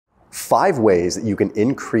5 ways that you can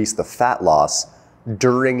increase the fat loss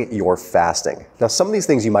during your fasting. Now, some of these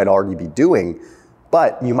things you might already be doing,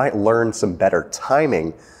 but you might learn some better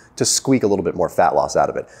timing to squeak a little bit more fat loss out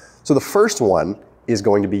of it. So the first one is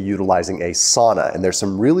going to be utilizing a sauna, and there's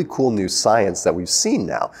some really cool new science that we've seen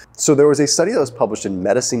now. So there was a study that was published in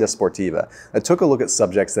Medicina Sportiva that took a look at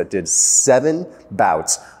subjects that did 7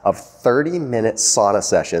 bouts of 30-minute sauna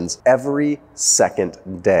sessions every second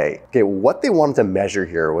day. Okay, what they wanted to measure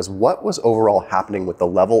here was what was overall happening with the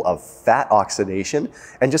level of fat oxidation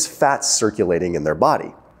and just fat circulating in their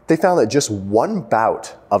body. They found that just 1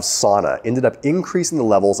 bout of sauna ended up increasing the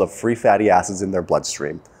levels of free fatty acids in their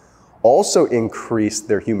bloodstream, also increased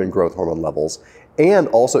their human growth hormone levels, and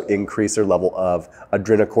also increased their level of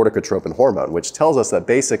adrenocorticotropin hormone, which tells us that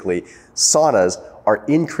basically saunas are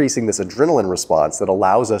increasing this adrenaline response that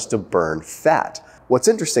allows us to burn fat. What's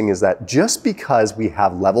interesting is that just because we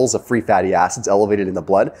have levels of free fatty acids elevated in the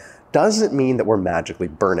blood doesn't mean that we're magically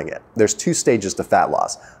burning it. There's 2 stages to fat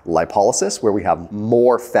loss. Lipolysis, where we have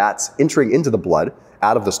more fats entering into the blood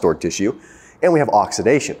out of the stored tissue, and we have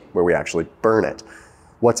oxidation, where we actually burn it.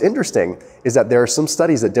 What's interesting is that there are some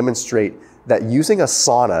studies that demonstrate that using a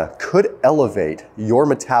sauna could elevate your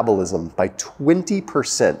metabolism by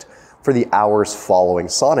 20% for the hours following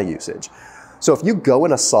sauna usage. So if you go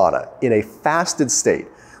in a sauna in a fasted state,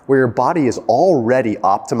 where your body is already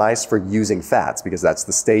optimized for using fats, because that's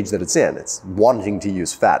the stage that it's in, it's wanting to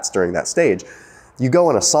use fats during that stage, you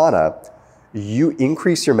go in a sauna, you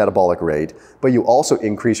increase your metabolic rate, but you also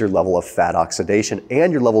increase your level of fat oxidation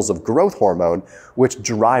and your levels of growth hormone, which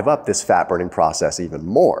drive up this fat burning process even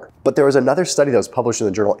more. But there was another study that was published in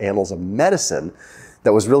the journal Annals of Medicine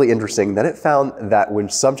that was really interesting. That it found that when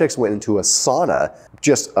subjects went into a sauna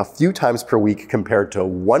just a few times per week compared to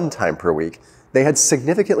 1 time per week, they had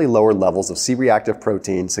significantly lower levels of C-reactive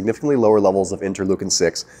protein, significantly lower levels of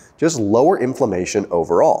interleukin-6, just lower inflammation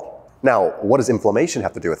overall. Now, what does inflammation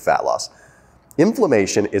have to do with fat loss?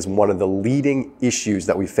 Inflammation is one of the leading issues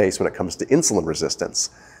that we face when it comes to insulin resistance.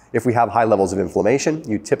 If we have high levels of inflammation,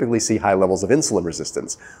 you typically see high levels of insulin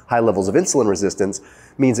resistance. High levels of insulin resistance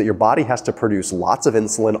means that your body has to produce lots of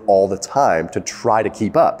insulin all the time to try to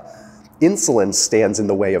keep up. Insulin stands in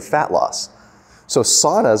the way of fat loss. So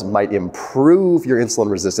saunas might improve your insulin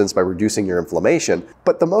resistance by reducing your inflammation,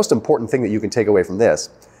 but the most important thing that you can take away from this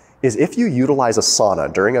is if you utilize a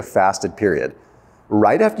sauna during a fasted period,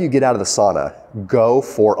 right after you get out of the sauna, go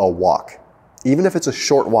for a walk. Even if it's a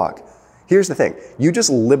short walk. Here's the thing, you just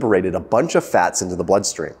liberated a bunch of fats into the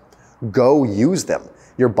bloodstream. Go use them.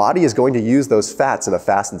 Your body is going to use those fats in a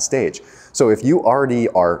fasted stage. So if you already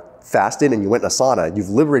are fasted and you went in a sauna, you've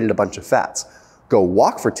liberated a bunch of fats. Go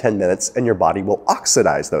walk for 10 minutes and your body will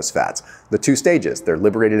oxidize those fats. The 2 stages, they're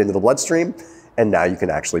liberated into the bloodstream and now you can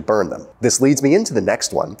actually burn them. This leads me into the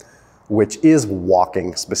next one, which is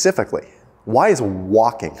walking specifically. Why is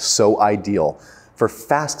walking so ideal for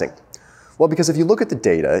fasting? Well, because if you look at the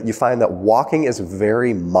data, you find that walking is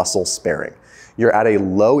very muscle sparing. You're at a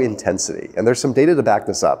low intensity, and there's some data to back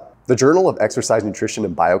this up. The Journal of Exercise Nutrition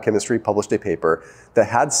and Biochemistry published a paper that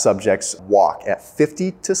had subjects walk at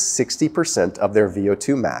 50 to 60% of their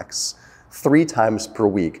VO2 max 3 times per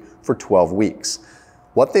week for 12 weeks.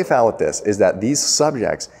 What they found with this is that these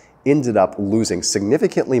subjects ended up losing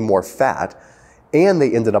significantly more fat, and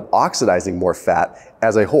they ended up oxidizing more fat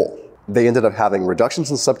as a whole. They ended up having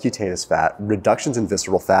reductions in subcutaneous fat, reductions in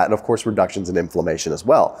visceral fat, and of course reductions in inflammation as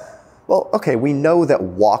well. Well, okay, we know that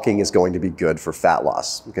walking is going to be good for fat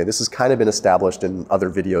loss. Okay, this has kind of been established in other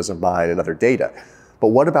videos of mine and other data. But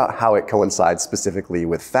what about how it coincides specifically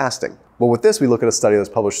with fasting? Well, with this, we look at a study that was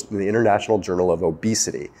published in the International Journal of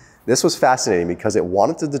Obesity. This was fascinating because it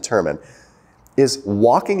wanted to determine, is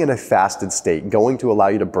walking in a fasted state going to allow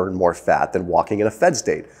you to burn more fat than walking in a fed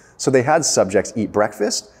state? So they had subjects eat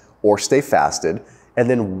breakfast or stay fasted and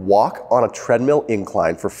then walk on a treadmill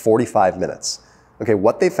incline for 45 minutes. Okay,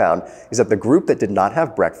 what they found is that the group that did not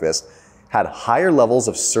have breakfast had higher levels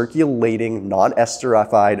of circulating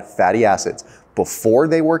non-esterified fatty acids before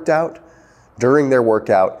they worked out, during their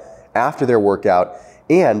workout, after their workout,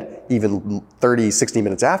 and even 30, 60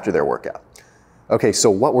 minutes after their workout. Okay,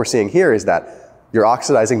 so what we're seeing here is that you're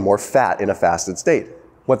oxidizing more fat in a fasted state.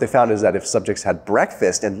 What they found is that if subjects had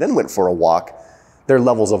breakfast and then went for a walk, their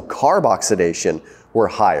levels of carb oxidation were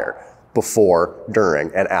higher before,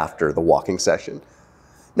 during, and after the walking session.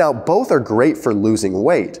 Now, both are great for losing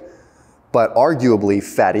weight, but arguably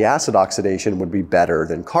fatty acid oxidation would be better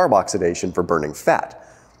than carb oxidation for burning fat.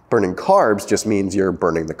 Burning carbs just means you're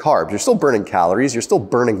burning the carbs. You're still burning calories, you're still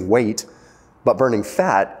burning weight, but burning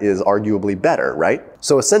fat is arguably better, right?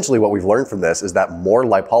 So essentially what we've learned from this is that more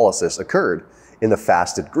lipolysis occurred in the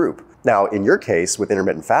fasted group. Now, in your case, with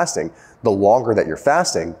intermittent fasting, the longer that you're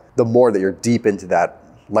fasting, the more that you're deep into that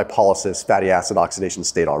lipolysis, fatty acid oxidation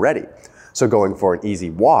state already. So going for an easy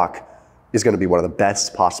walk is going to be one of the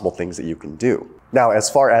best possible things that you can do. Now, as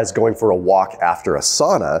far as going for a walk after a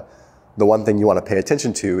sauna, the one thing you want to pay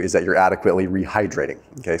attention to is that you're adequately rehydrating.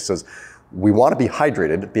 Okay, so we want to be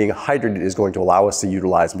hydrated. Being hydrated is going to allow us to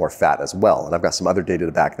utilize more fat as well. And I've got some other data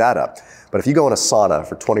to back that up. But if you go in a sauna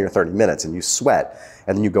for 20 or 30 minutes and you sweat,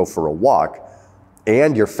 and then you go for a walk,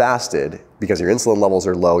 and you're fasted because your insulin levels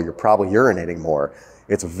are low, you're probably urinating more,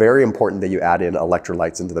 it's very important that you add in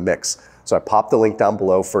electrolytes into the mix. So I popped the link down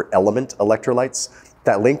below for LMNT electrolytes.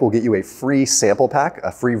 That link will get you a free sample pack,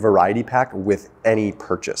 a free variety pack with any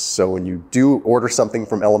purchase. So when you do order something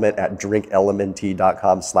from LMNT at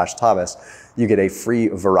drinklmnt.com/Thomas, you get a free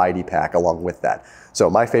variety pack along with that. So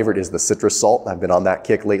my favorite is the citrus salt. I've been on that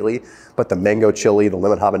kick lately, but the mango chili, the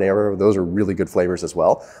lemon habanero, those are really good flavors as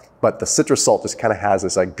well. But the citrus salt just kind of has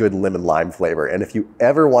this like good lemon lime flavor. And if you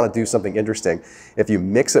ever want to do something interesting, if you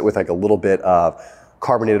mix it with like a little bit of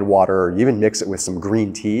carbonated water, or even mix it with some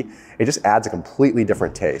green tea, it just adds a completely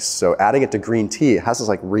different taste. So adding it to green tea, it has this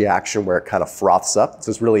like reaction where it kind of froths up. So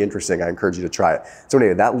it's really interesting. I encourage you to try it. So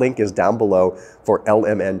anyway, that link is down below for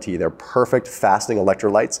LMNT. They're perfect fasting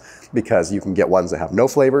electrolytes because you can get ones that have no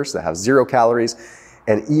flavors, that have 0 calories,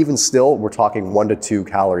 and even still, we're talking 1 to 2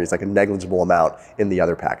 calories, like a negligible amount in the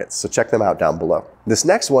other packets. So check them out down below. This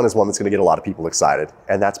next one is one that's gonna get a lot of people excited,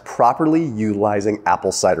 and that's properly utilizing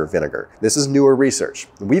apple cider vinegar. This is newer research.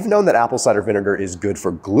 We've known that apple cider vinegar is good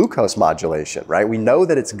for glucose modulation, right? We know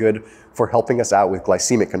that it's good for helping us out with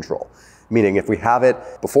glycemic control, meaning if we have it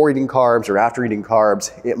before eating carbs or after eating carbs,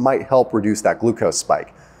 it might help reduce that glucose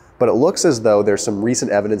spike. But it looks as though there's some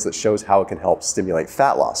recent evidence that shows how it can help stimulate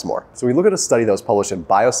fat loss more. So we look at a study that was published in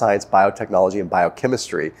Bioscience, Biotechnology, and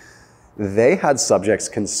Biochemistry. They had subjects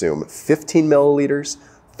consume 15 milliliters,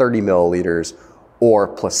 30 milliliters, or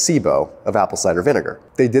placebo of apple cider vinegar.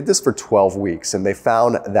 They did this for 12 weeks, and they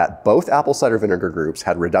found that both apple cider vinegar groups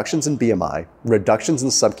had reductions in BMI, reductions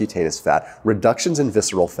in subcutaneous fat, reductions in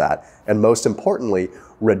visceral fat, and most importantly,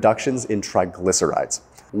 reductions in triglycerides.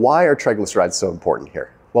 Why are triglycerides so important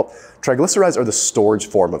here? Well, triglycerides are the storage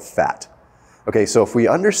form of fat. Okay, so if we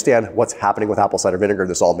understand what's happening with apple cider vinegar,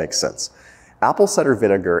 this all makes sense. Apple cider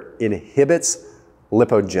vinegar inhibits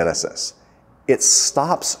lipogenesis. It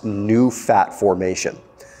stops new fat formation.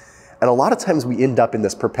 And a lot of times we end up in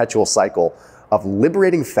this perpetual cycle of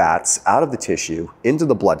liberating fats out of the tissue into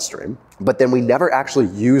the bloodstream, but then we never actually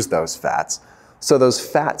use those fats. So those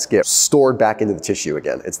fats get stored back into the tissue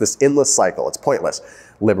again. It's this endless cycle. It's pointless.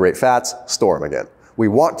 Liberate fats, store them again. We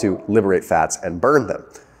want to liberate fats and burn them.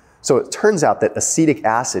 So it turns out that acetic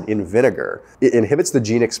acid in vinegar, it inhibits the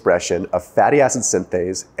gene expression of fatty acid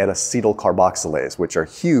synthase and acetyl carboxylase, which are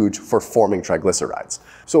huge for forming triglycerides.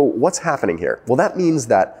 So what's happening here? Well, that means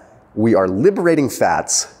that we are liberating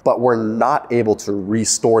fats, but we're not able to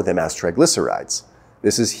restore them as triglycerides.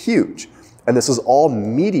 This is huge. And this is all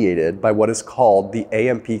mediated by what is called the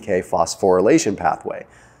AMPK phosphorylation pathway.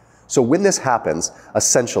 So when this happens,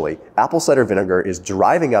 essentially, apple cider vinegar is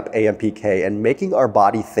driving up AMPK and making our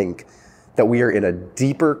body think that we are in a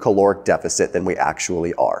deeper caloric deficit than we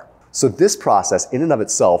actually are. So this process in and of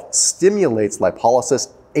itself stimulates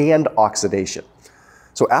lipolysis and oxidation.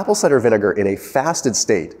 So apple cider vinegar in a fasted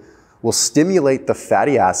state will stimulate the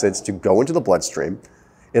fatty acids to go into the bloodstream,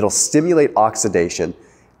 it'll stimulate oxidation,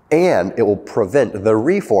 and it will prevent the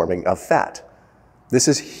reforming of fat. This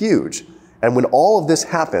is huge. And when all of this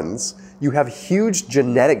happens, you have huge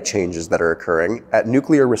genetic changes that are occurring at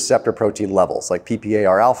nuclear receptor protein levels, like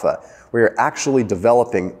PPAR alpha, where you're actually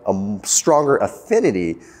developing a stronger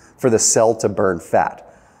affinity for the cell to burn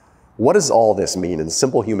fat. What does all this mean in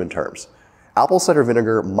simple human terms? Apple cider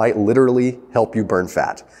vinegar might literally help you burn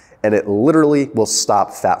fat, and it literally will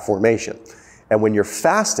stop fat formation. And when you're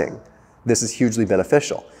fasting, this is hugely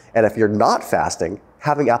beneficial. And if you're not fasting,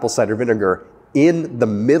 having apple cider vinegar in the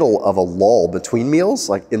middle of a lull between meals,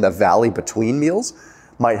 like in the valley between meals,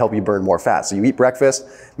 might help you burn more fat. So you eat breakfast,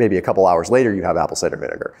 maybe a couple hours later you have apple cider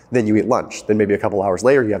vinegar. Then you eat lunch, then maybe a couple hours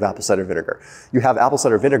later you have apple cider vinegar. You have apple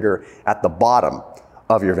cider vinegar at the bottom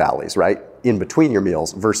of your valleys, right? In between your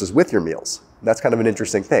meals versus with your meals. That's kind of an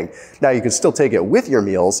interesting thing. Now you can still take it with your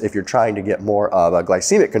meals if you're trying to get more of a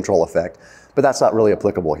glycemic control effect, but that's not really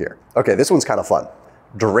applicable here. Okay, this one's kind of fun.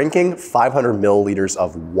 Drinking 500 milliliters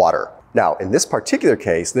of water. Now, in this particular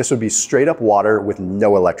case, this would be straight up water with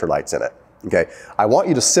no electrolytes in it. Okay, I want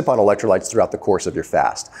you to sip on electrolytes throughout the course of your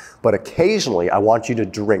fast, but occasionally I want you to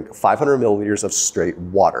drink 500 milliliters of straight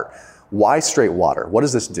water. Why straight water? What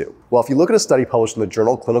does this do? Well, if you look at a study published in the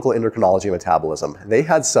journal Clinical Endocrinology and Metabolism, they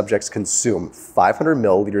had subjects consume 500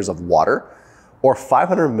 milliliters of water or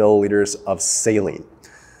 500 milliliters of saline.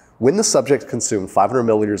 When the subjects consumed 500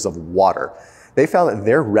 milliliters of water, they found that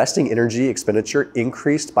their resting energy expenditure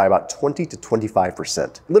increased by about 20 to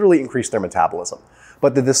 25%, literally increased their metabolism.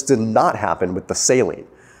 But this did not happen with the saline.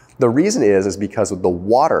 The reason is because with the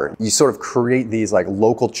water, you sort of create these like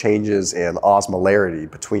local changes in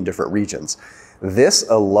osmolarity between different regions. This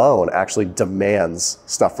alone actually demands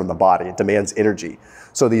stuff from the body. It demands energy.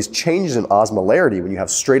 So these changes in osmolarity, when you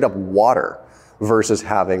have straight up water versus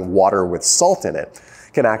having water with salt in it,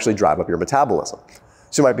 can actually drive up your metabolism.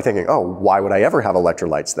 So you might be thinking, oh, why would I ever have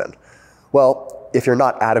electrolytes then? Well, if you're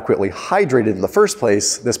not adequately hydrated in the first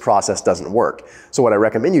place, this process doesn't work. So what I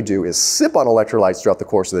recommend you do is sip on electrolytes throughout the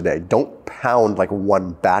course of the day. Don't pound like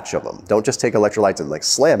one batch of them. Don't just take electrolytes and like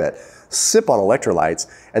slam it. Sip on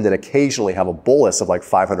electrolytes and then occasionally have a bolus of like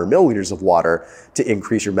 500 milliliters of water to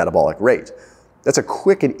increase your metabolic rate. That's a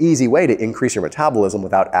quick and easy way to increase your metabolism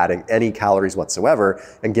without adding any calories whatsoever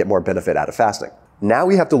and get more benefit out of fasting. Now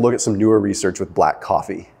we have to look at some newer research with black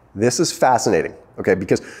coffee. This is fascinating, okay,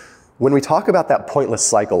 because when we talk about that pointless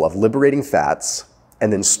cycle of liberating fats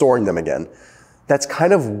and then storing them again, that's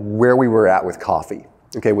kind of where we were at with coffee.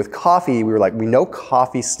 Okay, with coffee, we were like, we know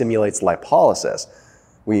coffee stimulates lipolysis.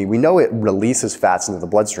 We know it releases fats into the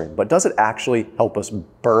bloodstream, but does it actually help us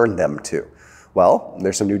burn them too? Well,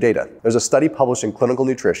 there's some new data. There's a study published in Clinical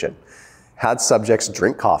Nutrition, had subjects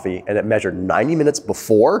drink coffee, and it measured 90 minutes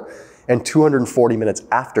before and 240 minutes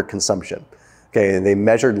after consumption. Okay, and they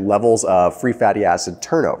measured levels of free fatty acid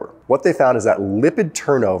turnover. What they found is that lipid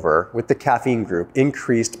turnover with the caffeine group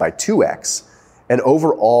increased by 2x, and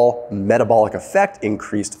overall metabolic effect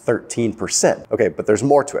increased 13%. Okay, but there's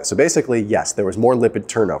more to it. So basically, yes, there was more lipid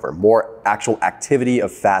turnover, more actual activity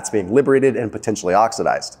of fats being liberated and potentially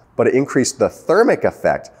oxidized, but it increased the thermic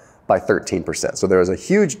effect by 13%. So there was a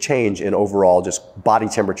huge change in overall just body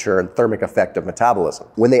temperature and thermic effect of metabolism.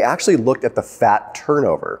 When they actually looked at the fat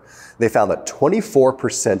turnover, they found that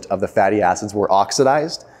 24% of the fatty acids were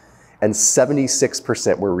oxidized and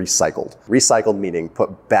 76% were recycled. Recycled meaning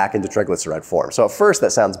put back into triglyceride form. So at first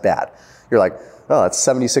that sounds bad. You're like, oh, that's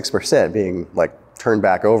 76% being like turned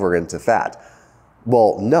back over into fat.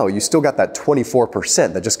 Well, no, you still got that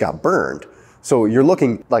 24% that just got burned. So you're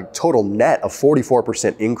looking like total net of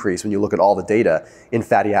 44% increase when you look at all the data in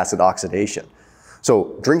fatty acid oxidation.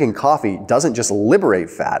 So drinking coffee doesn't just liberate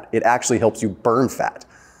fat, it actually helps you burn fat.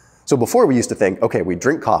 So before we used to think, okay, we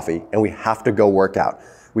drink coffee and we have to go work out.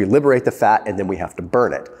 We liberate the fat and then we have to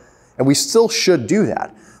burn it. And we still should do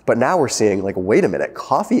that. But now we're seeing like, wait a minute,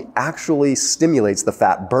 coffee actually stimulates the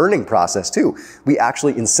fat burning process too. We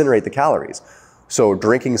actually incinerate the calories. So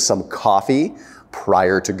drinking some coffee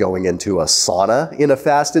prior to going into a sauna in a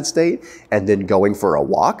fasted state and then going for a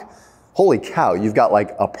walk, holy cow, you've got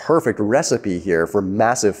like a perfect recipe here for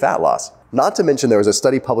massive fat loss. Not to mention there was a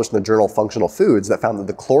study published in the journal Functional Foods that found that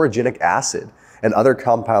the chlorogenic acid and other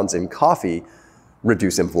compounds in coffee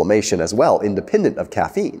reduce inflammation as well, independent of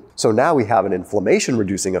caffeine. So now we have an inflammation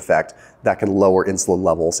reducing effect that can lower insulin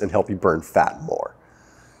levels and help you burn fat more.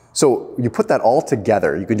 So you put that all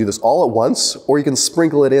together. You can do this all at once, or you can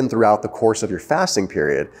sprinkle it in throughout the course of your fasting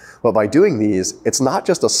period. But by doing these, it's not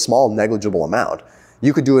just a small negligible amount.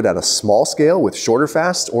 You could do it at a small scale with shorter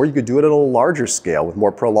fasts, or you could do it at a larger scale with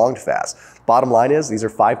more prolonged fasts. Bottom line is, these are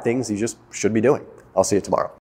 5 things you just should be doing. I'll see you tomorrow.